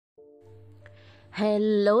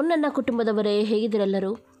Hello ನನ್ನ ಕುಟುಂಬದವರೇ,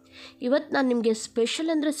 ಹೇಗಿದ್ದೀರೆಲ್ಲರೂ? ಇವತ್ತು ನಾನು ನಿಮಗೆ ಸ್ಪೆಷಲ್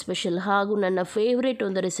ಅಂದರೆ ಸ್ಪೆಷಲ್ ಹಾಗೂ ನನ್ನ ಫೇವ್ರೇಟ್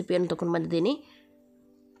ಒಂದು ರೆಸಿಪಿಯನ್ನು ತೊಗೊಂಡು ಬಂದಿದ್ದೀನಿ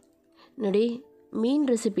ನೋಡಿ. ಮೀನು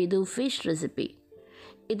ರೆಸಿಪಿ, ಇದು ಫಿಶ್ ರೆಸಿಪಿ.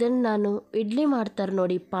 ಇದನ್ನು ನಾನು ಇಡ್ಲಿ ಮಾಡ್ತಾರೆ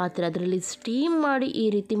ನೋಡಿ ಪಾತ್ರೆ, ಅದರಲ್ಲಿ ಸ್ಟೀಮ್ ಮಾಡಿ ಈ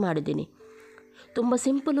ರೀತಿ ಮಾಡಿದ್ದೀನಿ. ತುಂಬ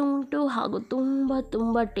ಸಿಂಪಲ್ ಉಂಟು ಹಾಗೂ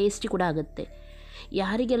ತುಂಬ ಟೇಸ್ಟಿ ಕೂಡ ಆಗುತ್ತೆ.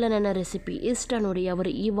 ಯಾರಿಗೆಲ್ಲ ನನ್ನ ರೆಸಿಪಿ ಇಷ್ಟ ನೋಡಿ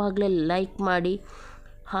ಅವರು ಇವಾಗಲೇ ಲೈಕ್ ಮಾಡಿ,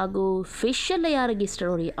 ಹಾಗೂ ಫಿಶೆಲ್ಲ ಯಾರಿಗೆ ಇಷ್ಟ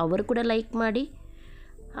ನೋಡಿ ಅವರು ಕೂಡ ಲೈಕ್ ಮಾಡಿ,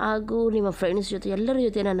 ಹಾಗೂ ನಿಮ್ಮ ಫ್ರೆಂಡ್ಸ್ ಜೊತೆ ಎಲ್ಲರ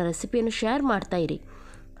ಜೊತೆ ನನ್ನ ರೆಸಿಪಿಯನ್ನು ಶೇರ್ ಮಾಡ್ತಾಯಿರಿ.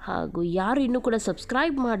 ಹಾಗೂ ಯಾರು ಇನ್ನೂ ಕೂಡ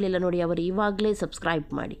ಸಬ್ಸ್ಕ್ರೈಬ್ ಮಾಡಲಿಲ್ಲ ನೋಡಿ ಅವರು ಇವಾಗಲೇ ಸಬ್ಸ್ಕ್ರೈಬ್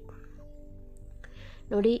ಮಾಡಿ.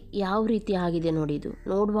 ನೋಡಿ ಯಾವ ರೀತಿ ಆಗಿದೆ ನೋಡಿ, ಇದು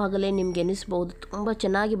ನೋಡುವಾಗಲೇ ನಿಮಗೆ ಅನಿಸ್ಬೋದು ತುಂಬ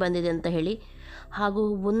ಚೆನ್ನಾಗಿ ಬಂದಿದೆ ಅಂತ ಹೇಳಿ. ಹಾಗೂ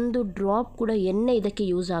ಒಂದು ಡ್ರಾಪ್ ಕೂಡ ಎಣ್ಣೆ ಇದಕ್ಕೆ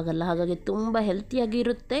ಯೂಸ್ ಆಗಲ್ಲ, ಹಾಗಾಗಿ ತುಂಬ ಹೆಲ್ತಿಯಾಗಿ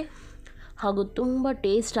ಇರುತ್ತೆ ಹಾಗೂ ತುಂಬ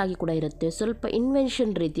ಟೇಸ್ಟಾಗಿ ಕೂಡ ಇರುತ್ತೆ. ಸ್ವಲ್ಪ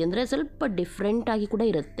ಇನ್ವೆನ್ಷನ್ ರೀತಿ ಅಂದರೆ ಸ್ವಲ್ಪ ಡಿಫ್ರೆಂಟಾಗಿ ಕೂಡ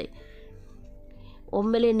ಇರುತ್ತೆ.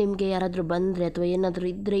 ಒಮ್ಮೆಲೆ ನಿಮಗೆ ಯಾರಾದರೂ ಬಂದರೆ ಅಥವಾ ಏನಾದರೂ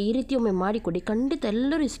ಇದ್ದರೆ ಈ ರೀತಿ ಒಮ್ಮೆ ಮಾಡಿಕೊಡಿ, ಖಂಡಿತ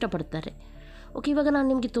ಎಲ್ಲರೂ ಇಷ್ಟಪಡ್ತಾರೆ. ಓಕೆ, ಇವಾಗ ನಾನು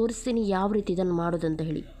ನಿಮಗೆ ತೋರಿಸ್ತೀನಿ ಯಾವ ರೀತಿ ಇದನ್ನು ಮಾಡೋದಂತ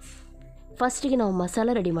ಹೇಳಿ. ಫಸ್ಟಿಗೆ ನಾವು ಮಸಾಲ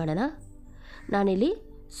ರೆಡಿ ಮಾಡೋಣ. ನಾನಿಲ್ಲಿ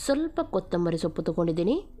ಸ್ವಲ್ಪ ಕೊತ್ತಂಬರಿ ಸೊಪ್ಪು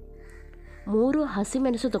ತೊಗೊಂಡಿದ್ದೀನಿ, 3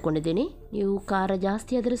 ಹಸಿಮೆಣಸು ತೊಗೊಂಡಿದ್ದೀನಿ. ನೀವು ಖಾರ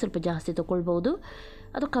ಜಾಸ್ತಿ ಆದರೆ ಸ್ವಲ್ಪ ಜಾಸ್ತಿ ತೊಗೊಳ್ಬೋದು,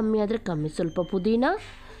 ಅದು ಕಮ್ಮಿ ಆದರೆ ಕಮ್ಮಿ. ಸ್ವಲ್ಪ ಪುದೀನ,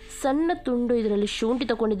 ಸಣ್ಣ ತುಂಡು ಇದರಲ್ಲಿ ಶುಂಠಿ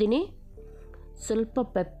ತೊಗೊಂಡಿದ್ದೀನಿ, ಸ್ವಲ್ಪ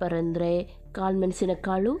ಪೆಪ್ಪರ್ ಅಂದರೆ ಕಾಳು ಮೆಣಸಿನ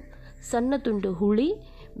ಕಾಳು, ಸಣ್ಣ ತುಂಡು ಹುಳಿ,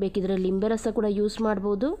 ಬೇಕಿದ್ರೆ ಲಿಂಬೆ ರಸ ಕೂಡ ಯೂಸ್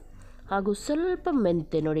ಮಾಡ್ಬೋದು. ಹಾಗೂ ಸ್ವಲ್ಪ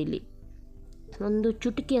ಮೆಂತೆ ನೋಡಿ, ಇಲ್ಲಿ ಒಂದು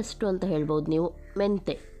ಚುಟುಕಿಯಷ್ಟು ಅಂತ ಹೇಳ್ಬೋದು ನೀವು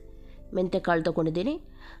ಮೆಂತೆ ಕಾಳು ತೊಗೊಂಡಿದ್ದೀನಿ.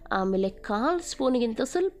 ಆಮೇಲೆ 1/4 ಸ್ಪೂನಿಗಿಂತ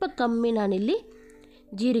ಸ್ವಲ್ಪ ಕಮ್ಮಿ ನಾನಿಲ್ಲಿ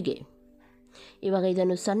ಜೀರಿಗೆ. ಇವಾಗ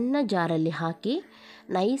ಇದನ್ನು ಸಣ್ಣ ಜಾರಲ್ಲಿ ಹಾಕಿ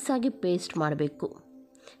ನೈಸಾಗಿ ಪೇಸ್ಟ್ ಮಾಡಬೇಕು.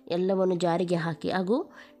 ಎಲ್ಲವನ್ನು ಜಾರಿಗೆ ಹಾಕಿ, ಹಾಗೂ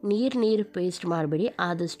ನೀರು ಪೇಸ್ಟ್ ಮಾಡಬೇಡಿ,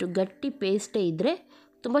 ಆದಷ್ಟು ಗಟ್ಟಿ ಪೇಸ್ಟೇ ಇದ್ದರೆ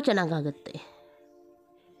ತುಂಬ ಚೆನ್ನಾಗಾಗುತ್ತೆ.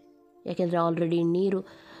 ಯಾಕೆಂದರೆ ಆಲ್ರೆಡಿ ನೀರು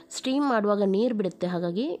ಸ್ಟೀಮ್ ಮಾಡುವಾಗ ನೀರು ಬಿಡುತ್ತೆ,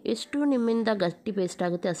 ಹಾಗಾಗಿ ಎಷ್ಟು ನಿಮ್ಮಿಂದ ಗಟ್ಟಿ ಪೇಸ್ಟ್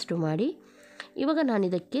ಆಗುತ್ತೆ ಅಷ್ಟು ಮಾಡಿ. ಇವಾಗ ನಾನು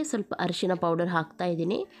ಇದಕ್ಕೆ ಸ್ವಲ್ಪ ಅರಿಶಿನ ಪೌಡರ್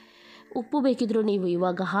ಹಾಕ್ತಾಯಿದ್ದೀನಿ. ಉಪ್ಪು ಬೇಕಿದ್ದರೂ ನೀವು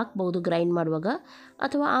ಇವಾಗ ಹಾಕ್ಬೋದು ಗ್ರೈಂಡ್ ಮಾಡುವಾಗ,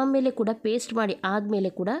 ಅಥವಾ ಆಮೇಲೆ ಕೂಡ ಪೇಸ್ಟ್ ಮಾಡಿ ಆದಮೇಲೆ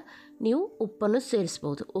ಕೂಡ ನೀವು ಉಪ್ಪನ್ನು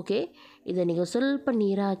ಸೇರಿಸ್ಬೋದು. ಓಕೆ, ಇದನ್ನೀಗ ಸ್ವಲ್ಪ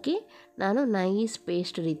ನೀರು ಹಾಕಿ ನಾನು ನೈಸ್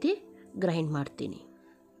ಪೇಸ್ಟ್ ರೀತಿ ಗ್ರೈಂಡ್ ಮಾಡ್ತೀನಿ.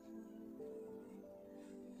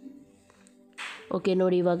 ಓಕೆ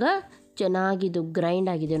ನೋಡಿ, ಇವಾಗ ಚೆನ್ನಾಗಿದು ಗ್ರೈಂಡ್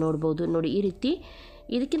ಆಗಿದೆ ನೋಡ್ಬೋದು ನೋಡಿ. ಈ ರೀತಿ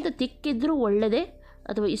ಇದಕ್ಕಿಂತ ತಿಕ್ಕಿದ್ರೂ ಒಳ್ಳೆಯದೇ,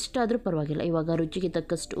 ಅಥವಾ ಇಷ್ಟಾದರೂ ಪರವಾಗಿಲ್ಲ. ಇವಾಗ ರುಚಿಗೆ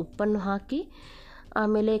ತಕ್ಕಷ್ಟು ಉಪ್ಪನ್ನು ಹಾಕಿ,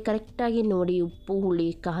 ಆಮೇಲೆ ಕರೆಕ್ಟಾಗಿ ನೋಡಿ ಉಪ್ಪು ಹುಳಿ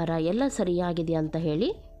ಖಾರ ಎಲ್ಲ ಸರಿಯಾಗಿದೆ ಅಂತ ಹೇಳಿ.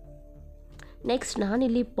 ನೆಕ್ಸ್ಟ್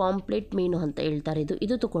ನಾನಿಲ್ಲಿ ಪಾಂಪ್ಲೆಟ್ ಮೀನು ಅಂತ ಹೇಳ್ತಾರೆ,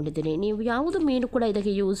 ಇದು ತೊಗೊಂಡಿದ್ದೀನಿ. ನೀವು ಯಾವುದು ಮೀನು ಕೂಡ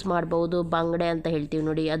ಇದಕ್ಕೆ ಯೂಸ್ ಮಾಡ್ಬೋದು. ಬಂಗಡೆ ಅಂತ ಹೇಳ್ತೀವಿ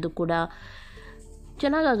ನೋಡಿ, ಅದು ಕೂಡ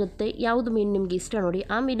ಚೆನ್ನಾಗಾಗುತ್ತೆ. ಯಾವುದು ಮೀನು ನಿಮಗೆ ಇಷ್ಟ ನೋಡಿ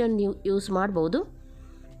ಆ ಮೀನನ್ನು ನೀವು ಯೂಸ್ ಮಾಡ್ಬೋದು.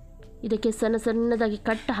 ಇದಕ್ಕೆ ಸಣ್ಣದಾಗಿ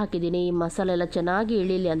ಕಟ್ ಹಾಕಿದ್ದೀನಿ, ಈ ಮಸಾಲೆ ಎಲ್ಲ ಚೆನ್ನಾಗಿ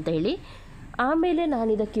ಇಳೀಲಿ ಅಂತ ಹೇಳಿ. ಆಮೇಲೆ ನಾನು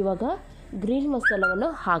ಇದಕ್ಕೆ ಇವಾಗ ಗ್ರೀನ್ ಮಸಾಲವನ್ನು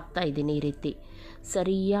ಹಾಕ್ತಾಯಿದ್ದೀನಿ. ಈ ರೀತಿ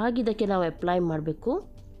ಸರಿಯಾಗಿ ಇದಕ್ಕೆ ನಾವು ಅಪ್ಲೈ ಮಾಡಬೇಕು.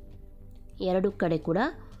 2 ಕಡೆ ಕೂಡ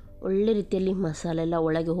ಒಳ್ಳೆ ರೀತಿಯಲ್ಲಿ ಮಸಾಲೆ ಎಲ್ಲ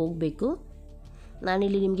ಒಳಗೆ ಹೋಗಬೇಕು.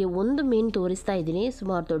 ನಾನಿಲ್ಲಿ ನಿಮಗೆ ಒಂದು ಮೀನು ತೋರಿಸ್ತಾ ಇದ್ದೀನಿ,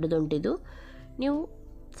 ಸುಮಾರು ದೊಡ್ಡದುಂಟಿದ್ದು. ನೀವು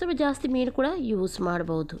ಸ್ವಲ್ಪ ಜಾಸ್ತಿ ಮೀನು ಕೂಡ ಯೂಸ್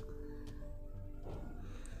ಮಾಡ್ಬೋದು.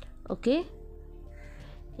 ಓಕೆ,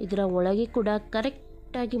 ಇದರ ಒಳಗೆ ಕೂಡ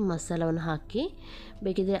ಕರೆಕ್ಟಾಗಿ ಮಸಾಲವನ್ನು ಹಾಕಿ,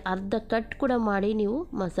 ಬೇಕಿದ್ರೆ ಅರ್ಧ ಕಟ್ ಕೂಡ ಮಾಡಿ ನೀವು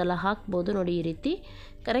ಮಸಾಲ ಹಾಕ್ಬೋದು ನೋಡಿ. ಈ ರೀತಿ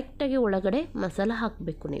ಕರೆಕ್ಟಾಗಿ ಒಳಗಡೆ ಮಸಾಲ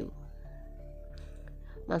ಹಾಕಬೇಕು ನೀವು.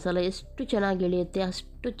 ಮಸಾಲ ಎಷ್ಟು ಚೆನ್ನಾಗಿ ಇಳಿಯುತ್ತೆ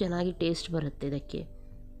ಅಷ್ಟು ಚೆನ್ನಾಗಿ ಟೇಸ್ಟ್ ಬರುತ್ತೆ ಇದಕ್ಕೆ.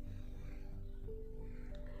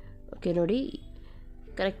 ಓಕೆ ನೋಡಿ,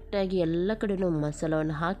 ಕರೆಕ್ಟಾಗಿ ಎಲ್ಲ ಕಡೆಯೂ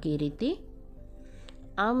ಮಸಾಲವನ್ನು ಹಾಕಿ ಈ ರೀತಿ.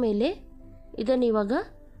 ಆಮೇಲೆ ಇದನ್ನು ಇವಾಗ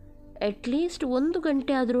ಅಟ್ಲೀಸ್ಟ್ 1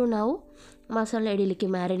 ಗಂಟೆ ಆದರೂ ನಾವು ಮಸಾಲೆ ಹಿಡಿಲಿಕ್ಕೆ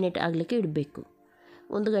ಮ್ಯಾರಿನೇಟ್ ಆಗಲಿಕ್ಕೆ ಇಡಬೇಕು.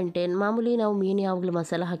 1 ಗಂಟೆ ಮಾಮೂಲಿ ನಾವು ಮೀನು ಯಾವಾಗಲೂ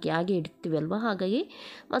ಮಸಾಲ ಹಾಕಿ ಹಾಗೆ ಇಡ್ತೀವಲ್ವ, ಹಾಗಾಗಿ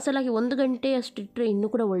ಮಸಾಲಾಗಿ 1 ಗಂಟೆ ಅಷ್ಟಿಟ್ಟರೆ ಇನ್ನೂ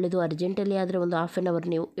ಕೂಡ ಒಳ್ಳೆಯದು. ಅರ್ಜೆಂಟಲ್ಲಿ ಆದರೆ ಒಂದು 1/2 ಅವರ್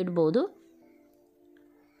ನೀವು ಇಡ್ಬೋದು.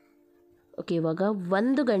 ಓಕೆ, ಇವಾಗ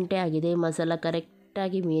 1 ಗಂಟೆ ಆಗಿದೆ. ಮಸಾಲ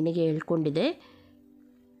ಕರೆಕ್ಟಾಗಿ ಮೀನಿಗೆ ಎಳ್ಕೊಂಡಿದೆ.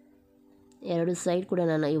 2 ಸೈಡ್ ಕೂಡ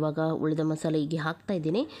ನಾನು ಇವಾಗ ಉಳಿದ ಮಸಾಲೆ ಹೀಗೆ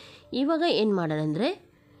ಹಾಕ್ತಾಯಿದ್ದೀನಿ. ಇವಾಗ ಏನು ಮಾಡೋಣ ಅಂದರೆ,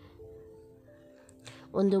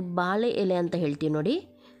 ಒಂದು ಬಾಳೆ ಎಲೆ ಅಂತ ಹೇಳ್ತೀವಿ ನೋಡಿ,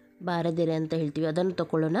 ಬಾರೆದೆಲೆ ಅಂತ ಹೇಳ್ತೀವಿ, ಅದನ್ನು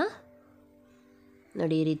ತಗೊಳ್ಳೋಣ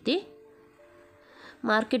ನೋಡಿ. ಈ ರೀತಿ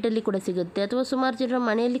ಮಾರ್ಕೆಟಲ್ಲಿ ಕೂಡ ಸಿಗುತ್ತೆ, ಅಥವಾ ಸುಮಾರು ಜನರ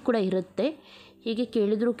ಮನೆಯಲ್ಲಿ ಕೂಡ ಇರುತ್ತೆ. ಹೀಗೆ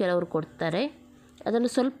ಕೇಳಿದರೂ ಕೆಲವರು ಕೊಡ್ತಾರೆ. ಅದನ್ನು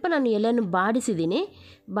ಸ್ವಲ್ಪ ನಾನು ಎಲೆಯನ್ನು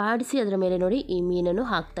ಬಾಡಿಸಿ ಅದರ ಮೇಲೆ ನೋಡಿ ಈ ಮೀನನ್ನು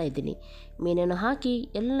ಹಾಕ್ತಾಯಿದ್ದೀನಿ. ಮೀನನ್ನು ಹಾಕಿ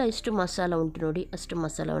ಎಲ್ಲ ಎಷ್ಟು ಮಸಾಲ ಉಂಟು ನೋಡಿ ಅಷ್ಟು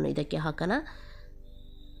ಮಸಾಲವನ್ನು ಇದಕ್ಕೆ ಹಾಕೋಣ.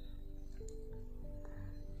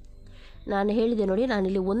 ನಾನು ಹೇಳಿದೆ ನೋಡಿ,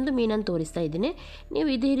 ನಾನಿಲ್ಲಿ ಒಂದು ಮೀನನ್ನು ತೋರಿಸ್ತಾ ಇದ್ದೀನಿ. ನೀವು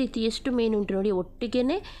ಇದೇ ರೀತಿ ಎಷ್ಟು ಮೀನು ಉಂಟು ನೋಡಿ ಒಟ್ಟಿಗೆ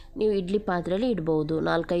ನೀವು ಇಡ್ಲಿ ಪಾತ್ರೆಯಲ್ಲಿ ಇಡ್ಬೋದು.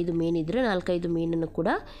 4-5 ಮೀನಿದ್ರೆ 4-5 ಮೀನನ್ನು ಕೂಡ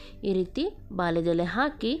ಈ ರೀತಿ ಬಾಳೆದೆಲೆ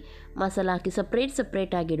ಹಾಕಿ ಮಸಾಲ ಹಾಕಿ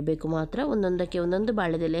ಸಪ್ರೇಟಾಗಿ ಇಡಬೇಕು. ಮಾತ್ರ ಒಂದೊಂದಕ್ಕೆ ಒಂದೊಂದು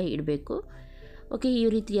ಬಾಳೆದೆಲೆ ಇಡಬೇಕು. ಓಕೆ, ಈ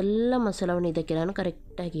ರೀತಿ ಎಲ್ಲ ಮಸಾಲವನ್ನು ಇದಕ್ಕೆ ನಾನು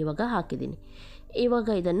ಕರೆಕ್ಟಾಗಿ ಇವಾಗ ಹಾಕಿದ್ದೀನಿ. ಇವಾಗ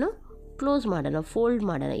ಇದನ್ನು ಕ್ಲೋಸ್ ಮಾಡೋಣ, ಫೋಲ್ಡ್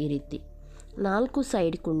ಮಾಡೋಣ. ಈ ರೀತಿ 4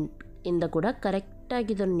 ಸೈಡ್ ಇಂದ ಕೂಡ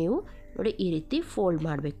ಕರೆಕ್ಟಾಗಿ ಇದನ್ನು ನೀವು ನೋಡಿ ಈ ರೀತಿ ಫೋಲ್ಡ್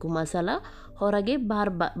ಮಾಡಬೇಕು. ಮಸಾಲ ಹೊರಗೆ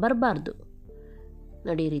ಬರಬಾರ್ದು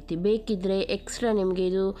ನೋಡಿ. ಈ ರೀತಿ ಬೇಕಿದ್ದರೆ ಎಕ್ಸ್ಟ್ರಾ ನಿಮಗೆ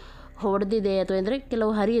ಇದು ಹೊಡೆದಿದೆ ಅಥವಾ ಅಂದರೆ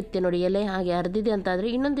ಕೆಲವು ಹರಿಯುತ್ತೆ ನೋಡಿ, ಎಲೆ ಹಾಗೆ ಹರಿದಿದೆ ಅಂತ ಆದರೆ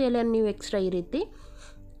ಇನ್ನೊಂದು ಎಲೆಯನ್ನು ನೀವು ಎಕ್ಸ್ಟ್ರಾ ಈ ರೀತಿ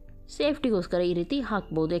ಸೇಫ್ಟಿಗೋಸ್ಕರ ಈ ರೀತಿ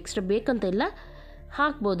ಹಾಕ್ಬೋದು. ಎಕ್ಸ್ಟ್ರಾ ಬೇಕಂತ ಇಲ್ಲ,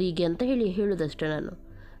 ಹಾಕ್ಬೋದು ಹೀಗೆ ಅಂತ ಹೇಳೋದಷ್ಟೇ ನಾನು.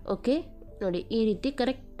 ಓಕೆ ನೋಡಿ, ಈ ರೀತಿ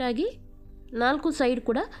ಕರೆಕ್ಟಾಗಿ 4 ಸೈಡ್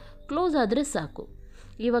ಕೂಡ ಕ್ಲೋಸ್ ಆದರೆ ಸಾಕು.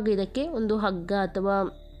 ಇವಾಗ ಇದಕ್ಕೆ ಒಂದು ಹಗ್ಗ ಅಥವಾ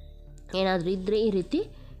ಏನಾದರೂ ಇದ್ದರೆ ಈ ರೀತಿ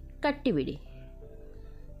ಕಟ್ಟಿಬಿಡಿ.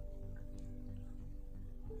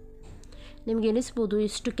 ನಿಮಗೆ ಎನಿಸ್ಬೋದು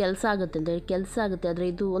ಇಷ್ಟು ಕೆಲಸ ಆಗುತ್ತೆ ಅಂತ ಹೇಳಿ. ಕೆಲಸ ಆಗುತ್ತೆ, ಆದರೆ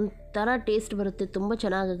ಇದು ಒಂಥರ ಟೇಸ್ಟ್ ಬರುತ್ತೆ, ತುಂಬ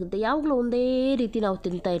ಚೆನ್ನಾಗಾಗುತ್ತೆ. ಯಾವಾಗಲೂ ಒಂದೇ ರೀತಿ ನಾವು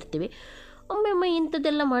ತಿಂತಾ ಇರ್ತೀವಿ. ಒಮ್ಮೆ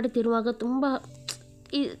ಇಂಥದ್ದೆಲ್ಲ ಮಾಡಿ ತಿರುವಾಗ ತುಂಬ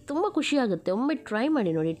ಖುಷಿಯಾಗುತ್ತೆ. ಒಮ್ಮೆ ಟ್ರೈ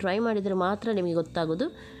ಮಾಡಿ ನೋಡಿ. ಟ್ರೈ ಮಾಡಿದರೆ ಮಾತ್ರ ನಿಮಗೆ ಗೊತ್ತಾಗೋದು.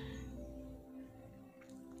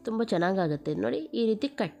 ತುಂಬ ಚೆನ್ನಾಗಾಗುತ್ತೆ ನೋಡಿ. ಈ ರೀತಿ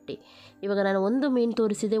ಕಟ್ಟಿ ಇವಾಗ ನಾನು ಒಂದು ಮೀನು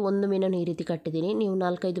ತೋರಿಸಿದೆ, ಒಂದು ಮೀನನ್ನು ಈ ರೀತಿ ಕಟ್ಟಿದ್ದೀನಿ. ನೀವು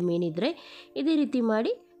 4-5 ಮೀನಿದ್ದರೆ ಇದೇ ರೀತಿ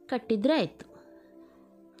ಮಾಡಿ ಕಟ್ಟಿದರೆ ಆಯಿತು.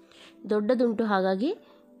 ದೊಡ್ಡದುಂಟು, ಹಾಗಾಗಿ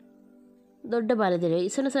ದೊಡ್ಡ ಬಾಳೆದೆಲೆ,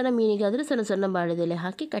 ಸಣ್ಣ ಮೀನಿಗಾದರೆ ಸಣ್ಣ ಬಾಳೆದೆಲೆ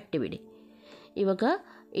ಹಾಕಿ ಕಟ್ಟಿಬಿಡಿ. ಇವಾಗ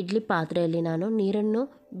ಇಡ್ಲಿ ಪಾತ್ರೆಯಲ್ಲಿ ನಾನು ನೀರನ್ನು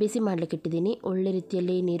ಬಿಸಿ ಮಾಡಲಿಕ್ಕೆ ಇಟ್ಟಿದ್ದೀನಿ. ಒಳ್ಳೆ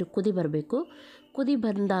ರೀತಿಯಲ್ಲಿ ನೀರು ಕುದಿ ಬರಬೇಕು. ಕುದಿ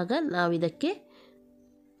ಬಂದಾಗ ನಾವು ಇದಕ್ಕೆ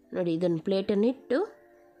ನೋಡಿ ಇದನ್ನು ಪ್ಲೇಟನ್ನು ಇಟ್ಟು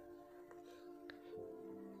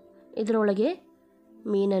ಇದರೊಳಗೆ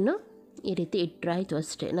ಮೀನನ್ನು ಈ ರೀತಿ ಇಟ್ಟರೆ ಆಯಿತು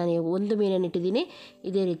ಅಷ್ಟೇ. ನಾನು ಒಂದು ಮೀನನ್ನು ಇಟ್ಟಿದ್ದೀನಿ.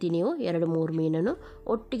 ಇದೇ ರೀತಿ ನೀವು 2-3 ಮೀನನ್ನು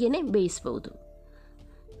ಒಟ್ಟಿಗೆ ಬೇಯಿಸ್ಬೋದು.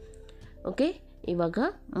 ಓಕೆ, ಇವಾಗ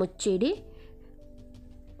ಮುಚ್ಚಿಡಿ.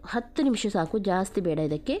 10 ನಿಮಿಷ ಸಾಕು, ಜಾಸ್ತಿ ಬೇಡ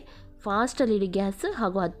ಇದಕ್ಕೆ. ಫಾಸ್ಟಲ್ಲಿ ಇಡಿ ಗ್ಯಾಸ್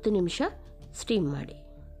ಹಾಗೂ 10 ನಿಮಿಷ ಸ್ಟೀಮ್ ಮಾಡಿ.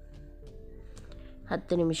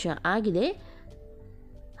 10 ನಿಮಿಷ ಆಗಿದೆ.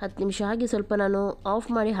 10 ನಿಮಿಷ ಆಗಿ ಸ್ವಲ್ಪ ನಾನು ಆಫ್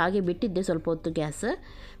ಮಾಡಿ ಹಾಗೆ ಬಿಟ್ಟಿದ್ದೆ ಸ್ವಲ್ಪ ಹೊತ್ತು. ಗ್ಯಾಸ್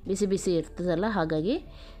ಬಿಸಿ ಇರ್ತದಲ್ಲ, ಹಾಗಾಗಿ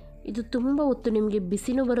ಇದು ತುಂಬ ಹೊತ್ತು ನಿಮಗೆ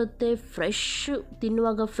ಬಿಸಿನೂ ಬರುತ್ತೆ, ಫ್ರೆಶ್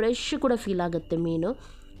ತಿನ್ನುವಾಗ ಫ್ರೆಶ್ ಕೂಡ ಫೀಲ್ ಆಗುತ್ತೆ. ಮೀನು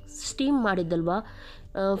ಸ್ಟೀಮ್ ಮಾಡಿದ್ದಲ್ವಾ,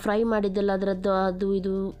 ಫ್ರೈ ಮಾಡಿದ್ದಲ್ಲ, ಅದರದ್ದು ಅದು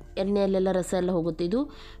ಇದು ಎಣ್ಣೆಯಲ್ಲೆಲ್ಲ ರಸ ಎಲ್ಲ ಹೋಗುತ್ತೆ. ಇದು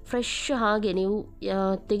ಫ್ರೆಶ್ ಹಾಗೆ ನೀವು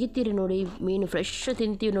ತೆಗಿತೀರಿ ನೋಡಿ, ಮೀನು ಫ್ರೆಶ್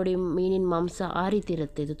ತಿಂತೀವಿ ನೋಡಿ, ಮೀನಿನ ಮಾಂಸ ಆ ರೀತಿ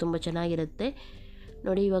ಇರುತ್ತೆ. ಇದು ತುಂಬ ಚೆನ್ನಾಗಿರುತ್ತೆ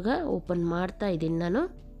ನೋಡಿ. ಇವಾಗ ಓಪನ್ ಮಾಡ್ತಾ ಇದ್ದೀನಿ ನಾನು.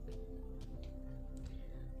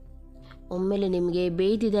 ಒಮ್ಮೆಲೆ ನಿಮಗೆ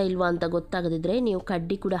ಬೇಯ್ದಿದೆ ಇಲ್ವಾ ಅಂತ ಗೊತ್ತಾಗದಿದ್ದರೆ ನೀವು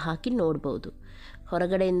ಕಡ್ಡಿ ಕೂಡ ಹಾಕಿ ನೋಡ್ಬೋದು.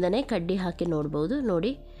 ಹೊರಗಡೆಯಿಂದನೇ ಕಡ್ಡಿ ಹಾಕಿ ನೋಡ್ಬೋದು.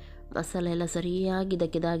 ನೋಡಿ ಮಸಾಲೆ ಎಲ್ಲ ಸರಿಯಾಗಿ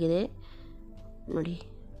ಇದಕ್ಕಿದಾಗಿದೆ ನೋಡಿ.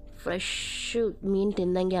 ಫ್ರೆಶ್ ಮೀನು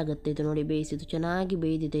ತಿಂದಂಗೆ ಆಗುತ್ತೆ ಇದು ನೋಡಿ. ಬೇಯಿಸಿದ್ದು ಚೆನ್ನಾಗಿ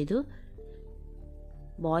ಬೇಯ್ದಿದೆ. ಇದು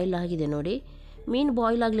ಬಾಯ್ಲ್ ಆಗಿದೆ ನೋಡಿ. ಮೀನು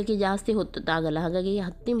ಬಾಯ್ಲ್ ಆಗಲಿಕ್ಕೆ ಜಾಸ್ತಿ ಹೊತ್ತಾಗಲ್ಲ, ಹಾಗಾಗಿ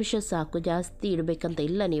 10 ನಿಮಿಷ ಸಾಕು, ಜಾಸ್ತಿ ಇಡಬೇಕಂತ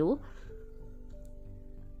ಇಲ್ಲ ನೀವು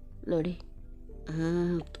ನೋಡಿ.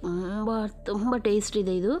 ತುಂಬ ಟೇಸ್ಟ್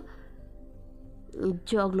ಇದೆ ಇದು.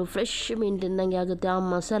 ನಿಜವಾಗ್ಲೂ ಫ್ರೆಶ್ ಮೀನು ತಿಂದಂಗೆ ಆಗುತ್ತೆ. ಆ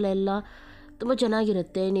ಮಸಾಲೆ ಎಲ್ಲ ತುಂಬ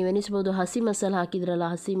ಚೆನ್ನಾಗಿರುತ್ತೆ. ನೀವು ಎನಿಸ್ಬೋದು ಹಸಿ ಮಸಾಲೆ ಹಾಕಿದ್ರಲ್ಲ,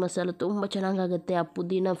 ಹಸಿ ಮಸಾಲೆ ತುಂಬ ಚೆನ್ನಾಗಾಗುತ್ತೆ. ಆ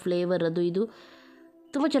ಪುದೀನ ಫ್ಲೇವರ್ ಅದು ಇದು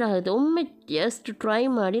ತುಂಬ ಚೆನ್ನಾಗುತ್ತೆ. ಒಮ್ಮೆ ಜಸ್ಟ್ ಟ್ರೈ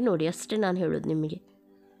ಮಾಡಿ ನೋಡಿ, ಅಷ್ಟೇ ನಾನು ಹೇಳೋದು ನಿಮಗೆ.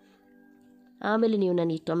 ಆಮೇಲೆ ನೀವು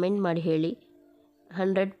ನನಗೆ ಕಮೆಂಟ್ ಮಾಡಿ ಹೇಳಿ.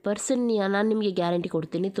 100% ನಾನು ನಿಮಗೆ ಗ್ಯಾರಂಟಿ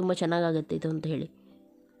ಕೊಡ್ತೀನಿ ತುಂಬ ಚೆನ್ನಾಗಾಗುತ್ತೆ ಇದು ಅಂತ ಹೇಳಿ.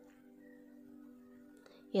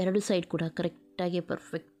 2 ಸೈಡ್ ಕೂಡ ಕರೆಕ್ಟಾಗಿ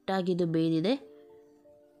ಪರ್ಫೆಕ್ಟಾಗಿ ಇದು ಬೇಯ್ದಿದೆ.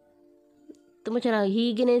 ತುಂಬ ಚೆನ್ನಾಗಿ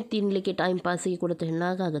ಹೀಗೇ ತಿನ್ನಲಿಕ್ಕೆ ಟೈಮ್ ಪಾಸಿಗೆ ಕೂಡ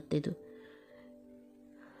ಚೆನ್ನಾಗಾಗುತ್ತೆ ಇದು.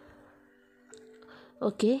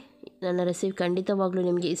 ಓಕೆ, ನನ್ನ ರೆಸಿಪಿ ಖಂಡಿತವಾಗ್ಲೂ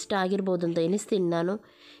ನಿಮಗೆ ಇಷ್ಟ ಆಗಿರ್ಬೋದು ಅಂತ ಎನಿಸ್ತೀನಿ ನಾನು.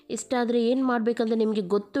 ಇಷ್ಟ ಆದರೆ ಏನು ಮಾಡಬೇಕಂತ ನಿಮಗೆ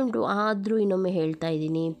ಗೊತ್ತುಂಟು, ಆದರೂ ಇನ್ನೊಮ್ಮೆ ಹೇಳ್ತಾ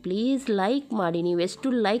ಇದ್ದೀನಿ, ಪ್ಲೀಸ್ ಲೈಕ್ ಮಾಡಿ. ನೀವು ಎಷ್ಟು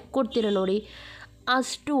ಲೈಕ್ ಕೊಡ್ತೀರ ನೋಡಿ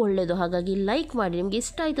ಅಷ್ಟು ಒಳ್ಳೆಯದು. ಹಾಗಾಗಿ ಲೈಕ್ ಮಾಡಿ. ನಿಮಗೆ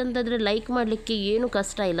ಇಷ್ಟ ಆಯ್ತು ಅಂತಂದರೆ ಲೈಕ್ ಮಾಡಲಿಕ್ಕೆ ಏನೂ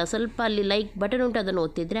ಕಷ್ಟ ಇಲ್ಲ. ಸ್ವಲ್ಪ ಅಲ್ಲಿ ಲೈಕ್ ಬಟನ್ ಉಂಟು, ಅದನ್ನು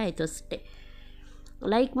ಒತ್ತಿದರೆ ಆಯಿತು ಅಷ್ಟೇ.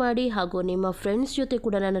 ಲೈಕ್ ಮಾಡಿ ಹಾಗೂ ನಿಮ್ಮ ಫ್ರೆಂಡ್ಸ್ ಜೊತೆ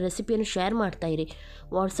ಕೂಡ ನನ್ನ ರೆಸಿಪಿಯನ್ನು ಶೇರ್ ಮಾಡ್ತಾಯಿರಿ.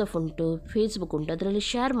 ವಾಟ್ಸಪ್ ಉಂಟು, ಫೇಸ್ಬುಕ್ ಉಂಟು, ಅದರಲ್ಲಿ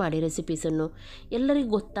ಶೇರ್ ಮಾಡಿ ರೆಸಿಪೀಸನ್ನು. ಎಲ್ಲರಿಗೂ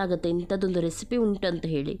ಗೊತ್ತಾಗುತ್ತೆ ಇಂಥದ್ದೊಂದು ರೆಸಿಪಿ ಉಂಟಂತ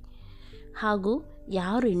ಹೇಳಿ. ಹಾಗೂ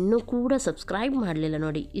ಯಾರು ಇನ್ನೂ ಕೂಡ ಸಬ್ಸ್ಕ್ರೈಬ್ ಮಾಡಲಿಲ್ಲ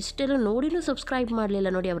ನೋಡಿ, ಇಷ್ಟೆಲ್ಲ ನೋಡಿನೂ ಸಬ್ಸ್ಕ್ರೈಬ್ ಮಾಡಲಿಲ್ಲ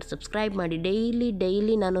ನೋಡಿ, ಅವರು ಸಬ್ಸ್ಕ್ರೈಬ್ ಮಾಡಿ.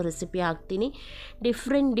 ಡೈಲಿ ನಾನು ರೆಸಿಪಿ ಹಾಕ್ತೀನಿ.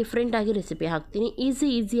 ಡಿಫ್ರೆಂಟಾಗಿ ರೆಸಿಪಿ ಹಾಕ್ತೀನಿ.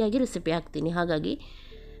 ಈಸಿಯಾಗಿ ರೆಸಿಪಿ ಹಾಕ್ತೀನಿ. ಹಾಗಾಗಿ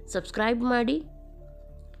ಸಬ್ಸ್ಕ್ರೈಬ್ ಮಾಡಿ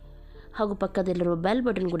ಹಾಗೂ ಪಕ್ಕದಲ್ಲಿರುವ ಬೆಲ್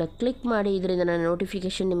ಬಟನ್ ಕೂಡ ಕ್ಲಿಕ್ ಮಾಡಿ. ಇದರಿಂದ ನನ್ನ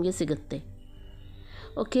ನೋಟಿಫಿಕೇಷನ್ ನಿಮಗೆ ಸಿಗುತ್ತೆ.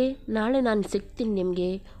 ಓಕೆ, ನಾಳೆ ನಾನು ಸಿಗ್ತೀನಿ ನಿಮಗೆ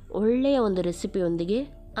ಒಳ್ಳೆಯ ಒಂದು ರೆಸಿಪಿಯೊಂದಿಗೆ.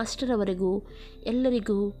 ಅಷ್ಟರವರೆಗೂ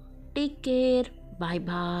ಎಲ್ಲರಿಗೂ ಟೇಕ್ ಕೇರ್.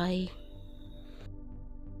 ಬಾಯ್.